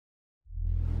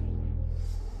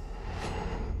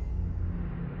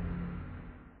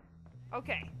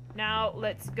Okay, now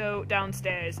let's go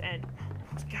downstairs and...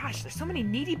 Gosh, there's so many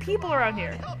needy people around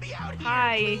here.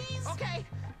 Hi.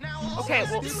 Okay,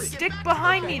 well, stick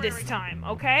behind me this time,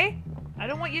 okay? I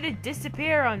don't want you to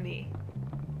disappear on me.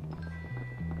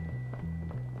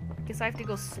 Guess I have to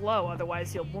go slow,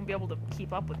 otherwise you won't be able to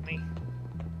keep up with me.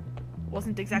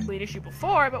 Wasn't exactly an issue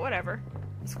before, but whatever.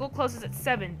 The school closes at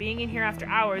 7. Being in here after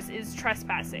hours is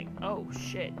trespassing. Oh,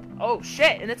 shit. Oh,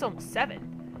 shit, and it's almost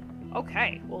 7.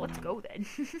 Okay, well, let's go then.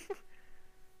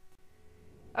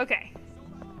 Okay.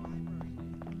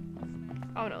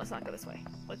 Oh no, let's not go this way.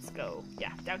 Let's go,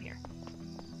 yeah, down here.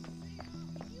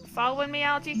 Following me,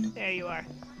 Algie? There you are.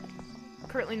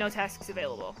 Currently no tasks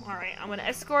available. Alright, I'm gonna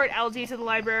escort Algie to the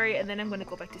library, and then I'm gonna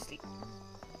go back to sleep.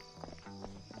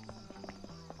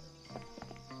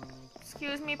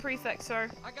 Excuse me, Prefect, sir.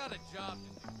 I got a job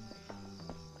to do.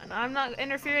 And I'm not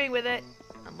interfering with it,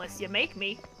 unless you make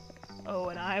me. Oh,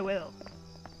 and I will.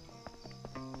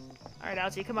 Alright,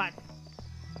 Algie, come on.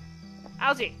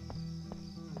 Algie!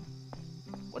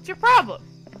 What's your problem?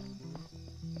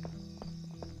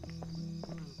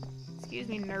 Excuse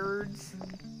me, nerds.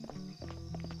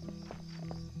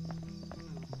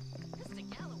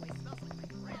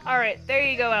 Alright, there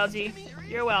you go, Algie.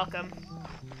 You're welcome.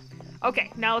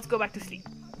 Okay, now let's go back to sleep.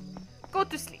 Go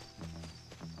to sleep.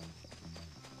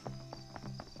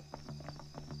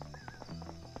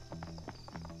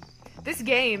 This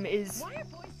game is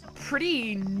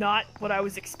pretty not what I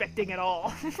was expecting at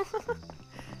all.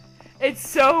 It's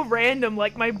so random,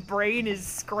 like my brain is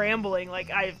scrambling. Like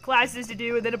I have classes to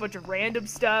do and then a bunch of random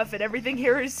stuff and everything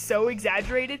here is so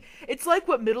exaggerated. It's like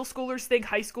what middle schoolers think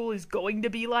high school is going to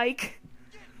be like.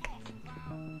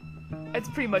 That's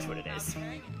pretty much what it is.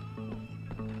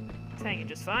 It's hanging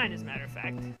just fine, as a matter of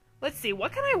fact. Let's see,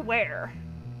 what can I wear?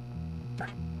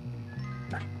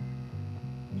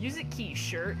 Music key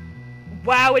shirt.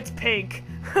 Wow, it's pink!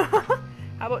 How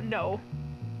about no?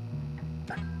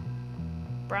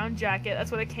 Brown jacket,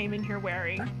 that's what I came in here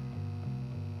wearing.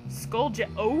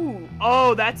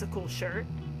 Oh, that's a cool shirt.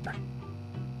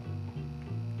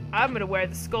 I'm gonna wear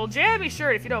the Skull Jammy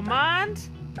shirt if you don't mind.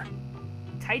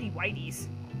 Tidy whities.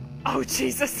 Oh,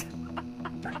 Jesus.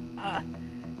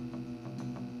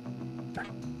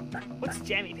 What's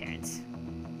jammy pants?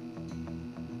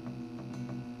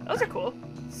 Those are cool.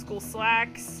 School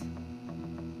slacks.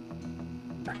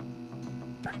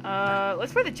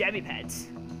 Let's wear the jammy pants.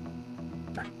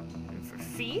 And for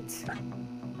feet,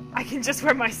 I can just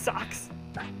wear my socks.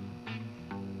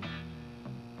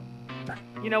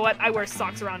 You know what? I wear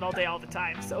socks around all day, all the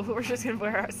time, so we're just gonna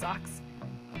wear our socks.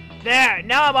 There!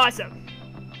 Now I'm awesome!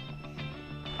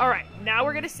 Alright, now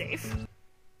we're gonna save.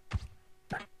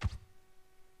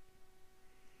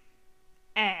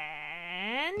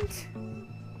 And...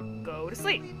 go to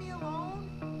sleep. Leave me alone.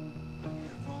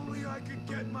 If only I could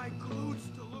get my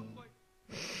glutes to look like...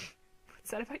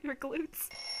 What's that about your glutes?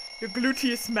 Your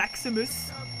gluteus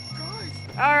maximus. Guys,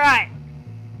 Alright.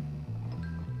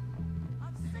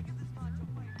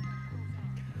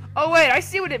 Oh wait, I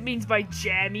see what it means by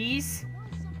jammies.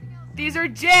 These are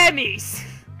jammies!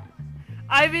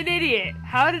 I'm an idiot.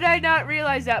 How did I not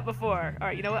realize that before?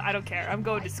 Alright, you know what? I don't care. I'm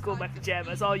going to school in my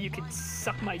pajamas. All you can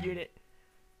suck my unit.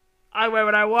 I wear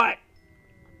what I want.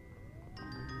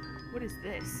 What is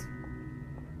this?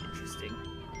 Interesting.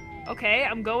 Okay,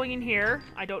 I'm going in here.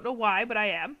 I don't know why, but I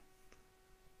am.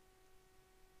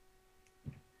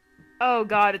 Oh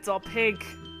god, it's all pink.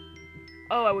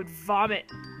 Oh, I would vomit.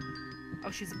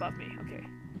 Oh, she's above me. Okay.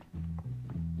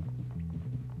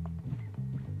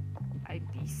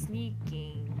 I'd be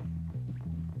sneaking.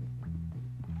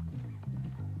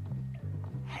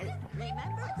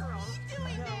 Remember, girl? What are you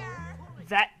doing there?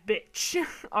 That bitch.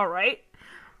 Alright.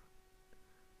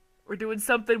 We're doing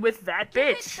something with that Give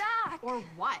it bitch. back! Or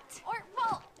what? Or,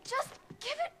 well, just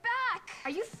give it back! Are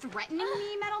you threatening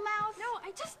me, Metal Mouth?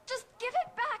 No, just give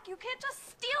it back! You can't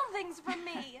just steal things from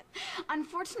me!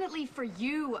 Unfortunately for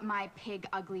you, my pig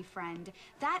ugly friend,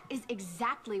 that is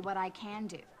exactly what I can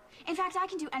do. In fact, I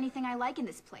can do anything I like in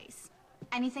this place.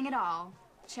 Anything at all.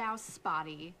 Ciao,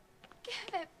 Spotty.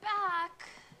 Give it back.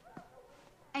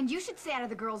 And you should stay out of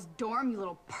the girls' dorm, you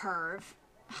little perv.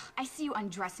 I see you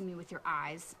undressing me with your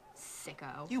eyes,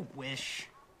 sicko. You wish.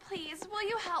 Please, will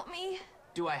you help me?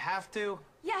 Do I have to?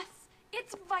 Yes,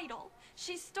 it's vital.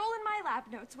 She's stolen my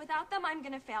lab notes. Without them, I'm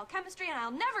gonna fail chemistry and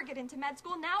I'll never get into med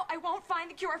school. Now I won't find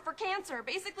the cure for cancer.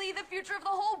 Basically, the future of the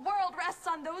whole world rests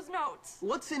on those notes.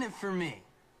 What's in it for me?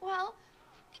 Well,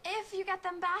 if you get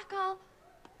them back,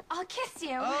 I'll kiss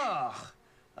you. Ugh.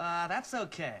 That's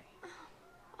okay.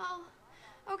 Oh,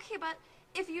 okay, but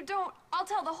If you don't, I'll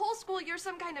tell the whole school you're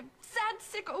some kind of sad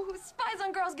sicko who spies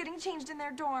on girls getting changed in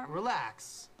their dorm.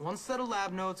 Relax. One set of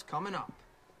lab notes coming up.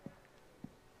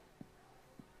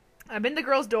 I'm in the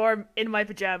girls' dorm in my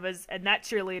pajamas, and that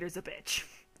cheerleader's a bitch.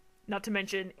 Not to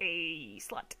mention a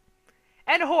slut.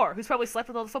 And a whore, who's probably slept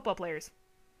with all the football players.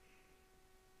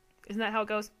 Isn't that how it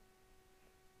goes?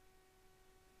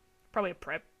 Probably a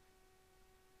prep.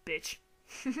 Bitch.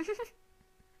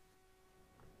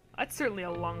 That's certainly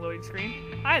a long loading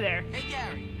screen. Hi there. Hey,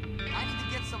 Gary. I need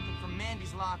to get something from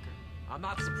Mandy's locker. I'm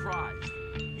not surprised.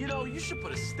 You know, you should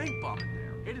put a stink bomb in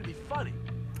there. It'd be funny.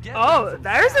 Get Oh, one from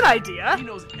there's an Fat. idea. He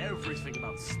knows everything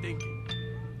about stinking.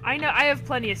 I know, I have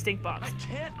plenty of stink bombs. I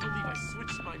can't believe I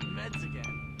switched my meds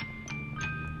again.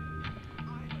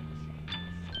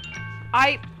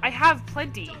 I have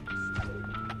plenty.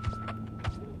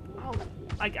 Oh,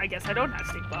 I guess I don't have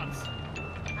stink bombs.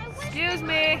 Excuse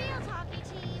me.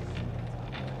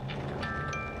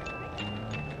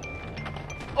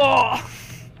 Oh!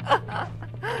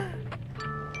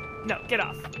 No, get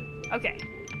off. Okay.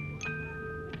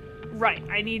 Right,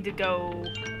 I need to go...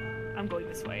 I'm going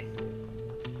this way.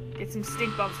 Get some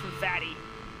stink bombs from Fatty.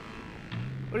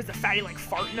 What is the Fatty, like,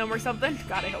 farting them or something?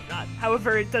 God, I hope not.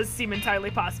 However, it does seem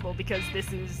entirely possible because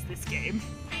this is this game.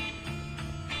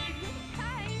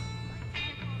 Hi.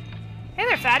 Hey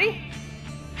there, Fatty!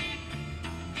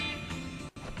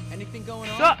 Anything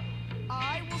going on? So,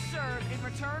 I will serve in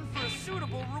return for a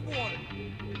suitable reward.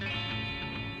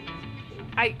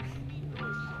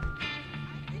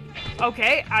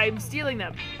 Okay, I'm stealing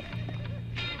them.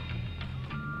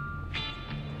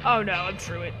 Oh no, I'm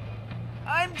Truant.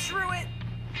 I'm Truant!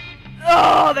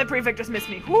 Oh, that prefect just missed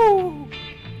me. Woo!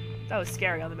 That was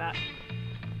scary on the map.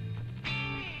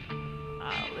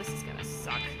 Oh, this is gonna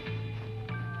suck.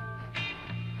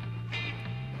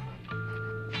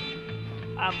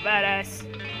 I'm badass.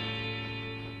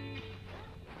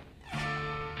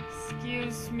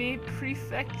 Excuse me,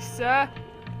 prefect, sir.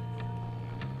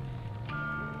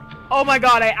 Oh my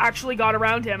god, I actually got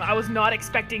around him. I was not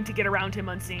expecting to get around him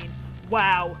unseen.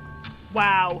 Wow.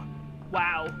 Wow.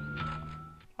 Wow.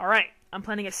 Alright, I'm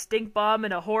planning a stink bomb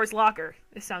in a whore's locker.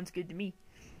 This sounds good to me.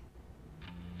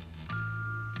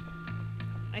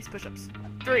 Nice push-ups.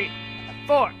 3,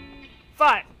 4,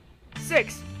 5,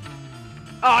 6.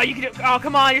 Oh, you can do- oh,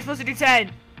 come on, you're supposed to do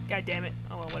 10. God damn it.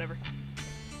 Oh well, whatever.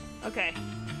 Okay.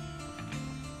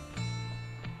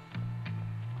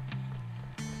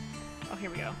 Oh, here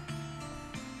we go.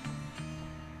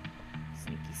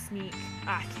 Sneaky sneak.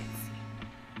 Ah, I can't see.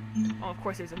 Oh, of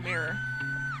course there's a mirror.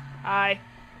 Hi.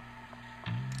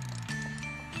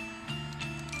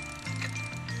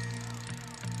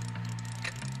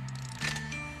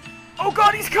 Oh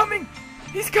god, he's coming!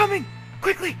 He's coming!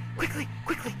 Quickly! Quickly!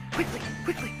 Quickly! Quickly!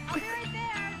 Quickly! I'll be right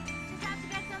there. Just have to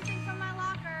get something from my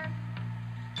locker.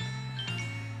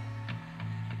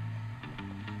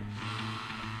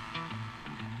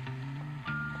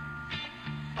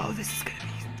 Oh, this is gonna be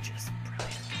just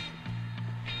brilliant.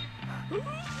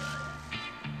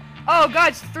 Oh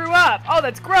god, she threw up! Oh,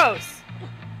 that's gross!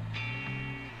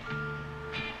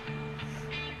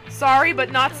 Sorry,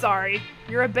 but not sorry.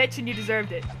 You're a bitch and you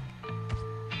deserved it.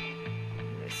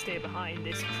 I'm gonna stay behind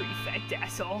this prefect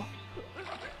asshole.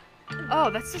 Oh,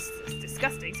 that's just a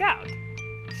disgusting sound.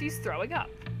 She's throwing up.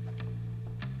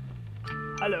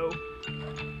 Hello.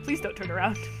 Please don't turn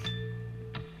around.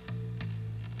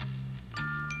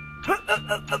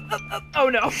 Oh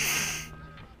no.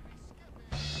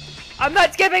 I'm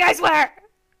not skipping, I swear!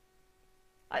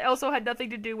 I also had nothing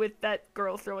to do with that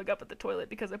girl throwing up at the toilet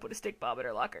because I put a stink bomb in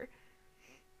her locker.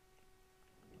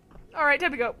 Alright,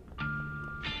 time to go.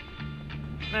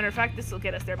 Matter of fact, this will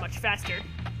get us there much faster.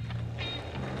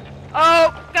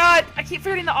 Oh, God! I keep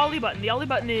forgetting the Ollie button. The Ollie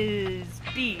button is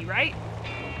B, right?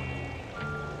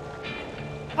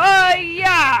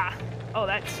 Hi-ya! Oh,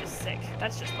 that's just sick.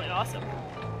 That's just plain awesome.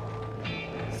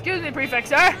 Excuse me, prefect,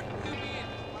 sir.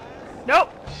 Nope.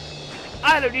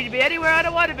 I don't need to be anywhere I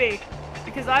don't want to be.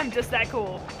 Because I'm just that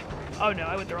cool. Oh no,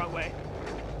 I went the wrong way.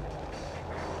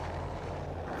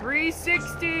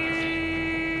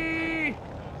 360!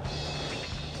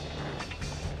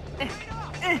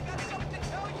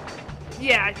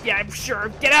 Yeah, I'm sure.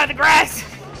 Get out of the grass!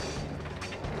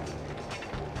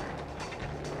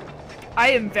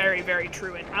 I am very, very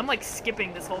truant. I'm like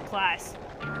skipping this whole class.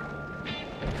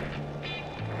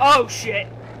 Oh shit!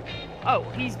 Oh,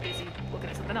 he's busy looking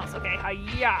at something else. Okay,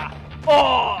 hi-ya!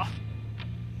 Oh!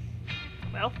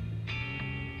 Well.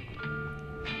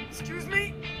 Excuse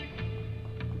me?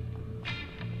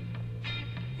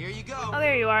 Here you go. Oh,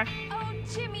 there you are. Oh,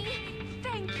 Jimmy,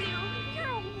 thank you.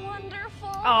 You're wonderful.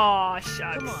 Aw,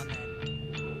 shucks. Come on, then.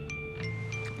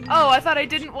 Oh, I thought I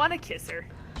didn't want to kiss her.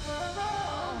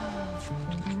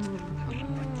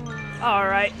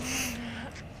 Alright.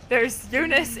 There's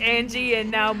Eunice, Angie, and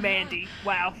now Mandy.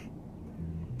 Wow.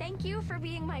 Thank you for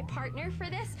being my partner for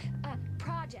this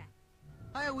project.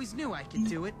 I always knew I could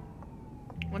do it.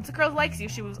 Once a girl likes you,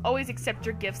 she will always accept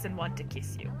your gifts and want to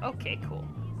kiss you. Okay, cool.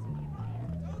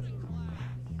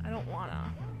 I don't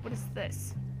wanna. What is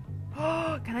this?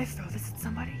 Oh, can I throw this at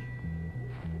somebody?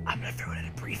 I'm gonna throw it at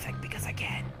a prefect because I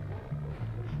can.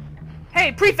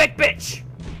 Hey, prefect bitch!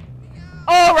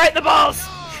 Oh, right in the balls!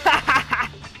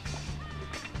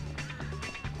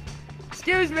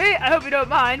 Excuse me, I hope you don't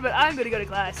mind, but I'm gonna go to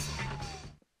class.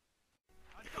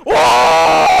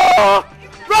 Whoa!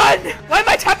 Run! Why am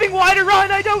I tapping Y to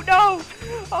run? I don't know!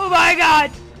 Oh my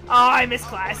god! Oh, I missed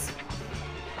class.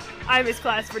 I missed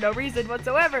class for no reason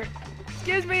whatsoever.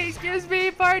 Excuse me,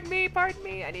 pardon me.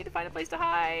 I need to find a place to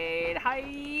hide.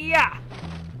 Hiya!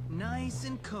 Nice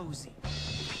and cozy.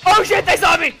 Oh shit, they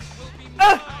saw me!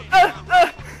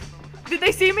 Did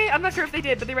they see me? I'm not sure if they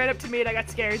did, but they ran up to me and I got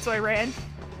scared, so I ran.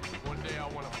 One day I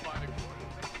want to fight a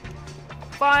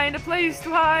Find a place to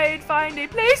hide, find a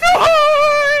place to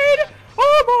hide!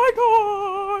 Oh my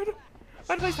god!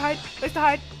 Find a place to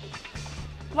hide.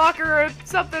 Locker or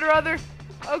something or other.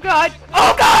 Oh god.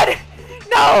 Oh god!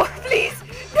 No, please!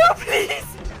 No, please!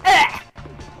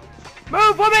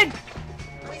 Move, woman!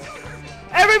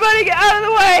 Everybody get out of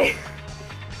the way!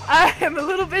 I am a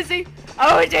little busy.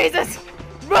 Oh, Jesus!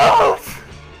 Move!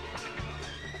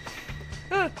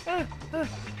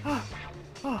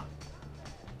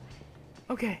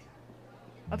 Okay.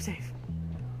 I'm safe.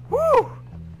 Woo!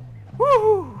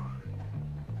 Woo!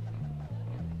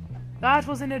 That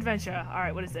was an adventure.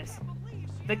 Alright, what is this?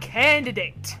 The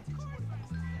Candidate.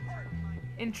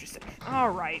 Interesting.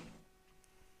 Alright.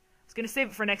 I was gonna save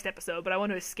it for next episode, but I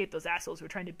want to escape those assholes who are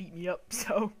trying to beat me up,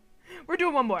 so we're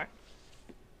doing one more.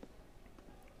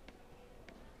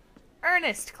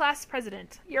 Ernest, class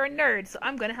president. You're a nerd, so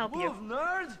I'm gonna help you.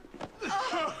 nerd!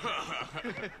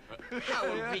 How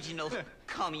original.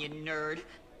 Call me a nerd.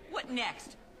 What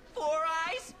next? 4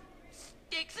 eyes?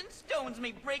 Sticks and stones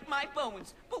may break my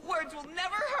bones, but words will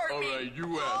never hurt me. Alright,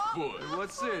 you have fun.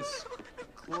 What's this?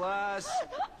 Class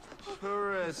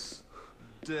president.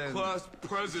 Class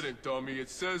president, dummy. It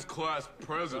says class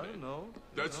president. I know.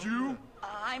 That's you?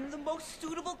 I'm the most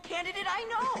suitable candidate I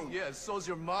know. Yeah, so's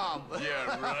your mom.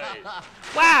 Yeah, right.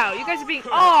 Wow, you guys are being.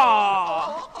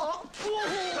 Aww!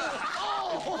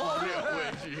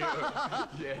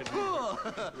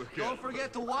 Don't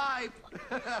forget to wipe.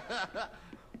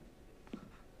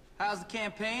 How's the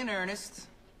campaign, Ernest?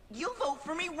 You'll vote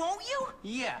for me, won't you?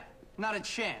 Yeah, not a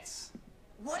chance.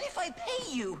 What if I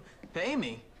pay you? Pay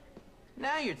me?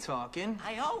 Now you're talking.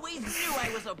 I always knew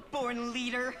I was a born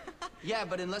leader. Yeah,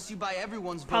 but unless you buy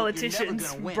everyone's vote, Politicians you're never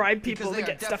gonna win. bribe people because to they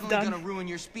get are stuff definitely done. gonna ruin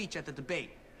your speech at the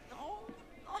debate. Oh,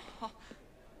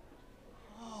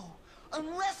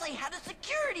 unless I had a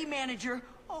security manager.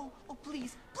 Oh,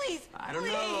 please, please, I don't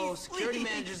please, know. Security please,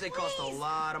 managers, they cost a please.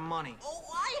 lot of money. Oh,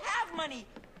 I have money.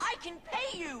 I can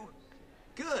pay you.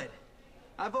 Good.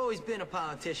 I've always been a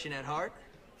politician at heart.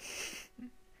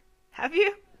 Have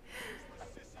you?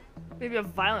 Maybe a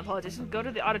violent politician. Go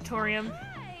to the auditorium.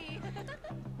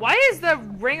 Why is the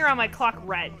ring around my clock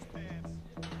red?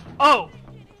 Oh!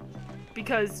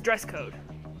 Because dress code.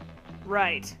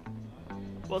 Right.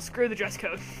 Well, screw the dress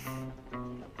code.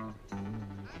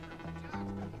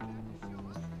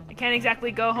 I can't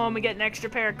exactly go home and get an extra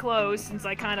pair of clothes since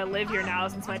I kind of live here now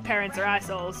since my parents are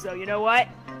assholes, so you know what?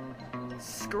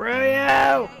 Screw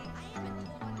you!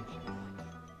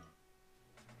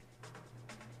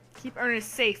 Keep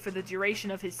Ernest safe for the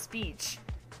duration of his speech.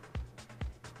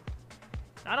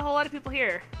 Not a whole lot of people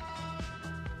here.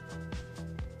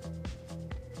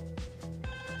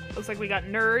 Looks like we got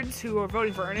nerds who are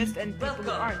voting for Ernest and people who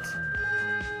Welcome. aren't.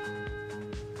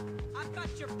 I've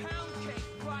got your pound cake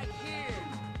right here.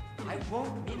 I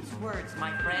won't mince words,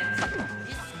 my friends.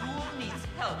 This school needs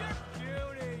help.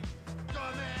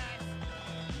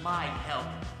 My help.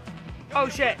 Oh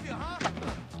shit.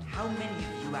 How many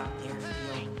of you out there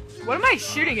feel What am I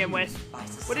shooting him with? by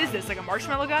What is this, like a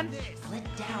marshmallow gun? let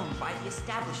down by the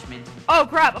establishment? Oh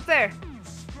crap, up there.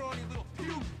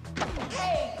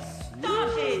 Hey, stop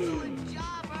it! Good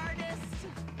job, artist.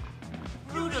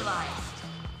 Brutalized.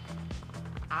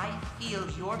 I feel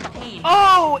your pain.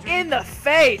 Oh, in the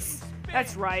face!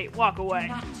 That's right, walk away.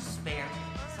 Not despair.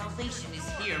 Salvation is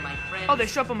here, my friend. Oh, they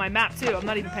show up on my map too. I'm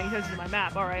not even paying attention to my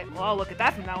map. Alright, well I'll look at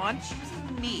that from now on.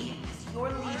 Choosing me as your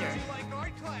leader.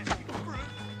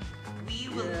 We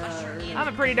will usher in. I'm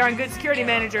a pretty darn good security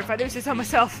manager if I do say so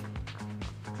myself.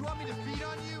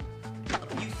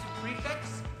 Abusive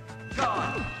prefects,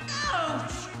 gone.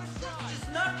 Ouch! That's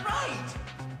just not right.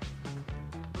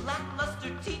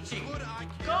 Lackluster teaching,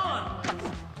 gone.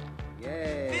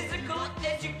 Yay. Physical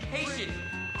education,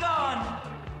 gone.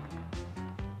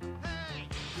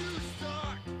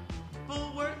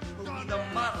 Bulwark will be the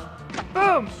model.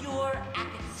 Boom! Pure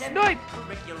academic Snipe!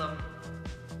 curriculum.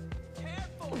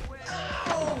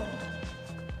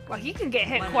 Well, he can get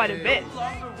hit Money quite a bit. no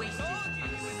longer wasted on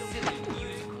silly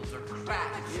musicals or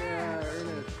crafts. Yeah,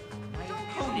 Ernest. My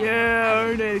opponent Yeah,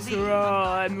 has Ernest, completed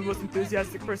hurrah! I'm the most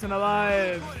enthusiastic person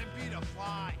alive.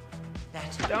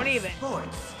 that Don't even.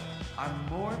 sports are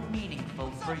more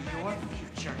meaningful for your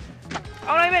future Oh,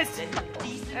 I missed! than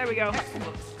decent There we go.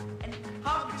 textbooks and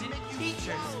competent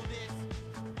teachers.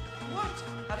 What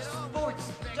have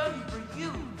sports done for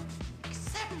you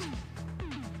except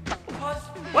cause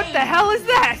What pain the hell is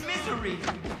that? and misery?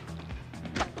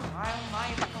 While my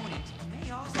opponent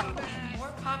may also be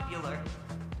more popular,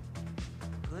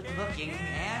 good-looking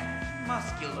and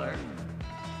muscular,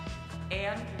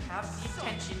 and have the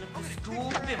attention of the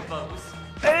school bimbos,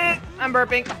 I'm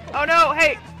burping. Oh no,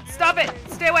 hey, stop it!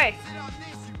 Stay away!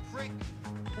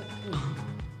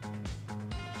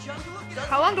 just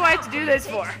How long do I have to do this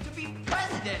for? to be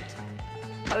president.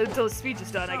 Until the speech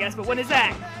is done, I guess, but when is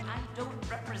that? I don't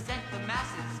represent the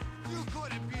masses. You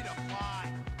couldn't beat a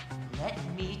fly. Let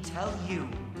me tell you,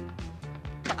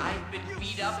 I've been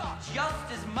beat up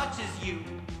just as much as you.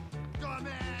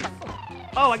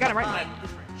 Dumbass. Oh, I got it right in my... Time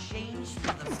for change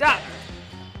for the Stop!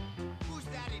 Who's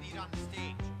that idiot on the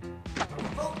stage?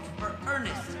 vote for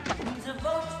Ernest. To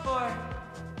vote for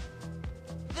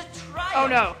the triumph Oh,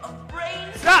 no. of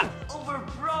brains Stop! over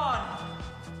brawn.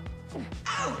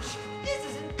 Ouch! This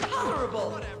is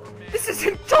intolerable. This is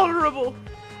intolerable!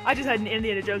 I just had an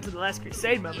Indiana Jones and the Last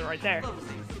Crusade moment right there.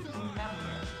 Closing, remember,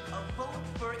 a vote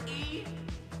for E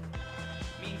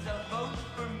means a vote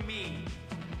for me.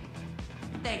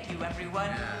 Thank you,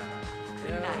 everyone.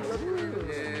 Good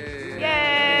night.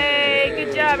 Yay!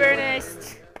 Good job,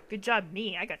 Ernest! Good job,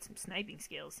 me. I got some sniping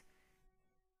skills.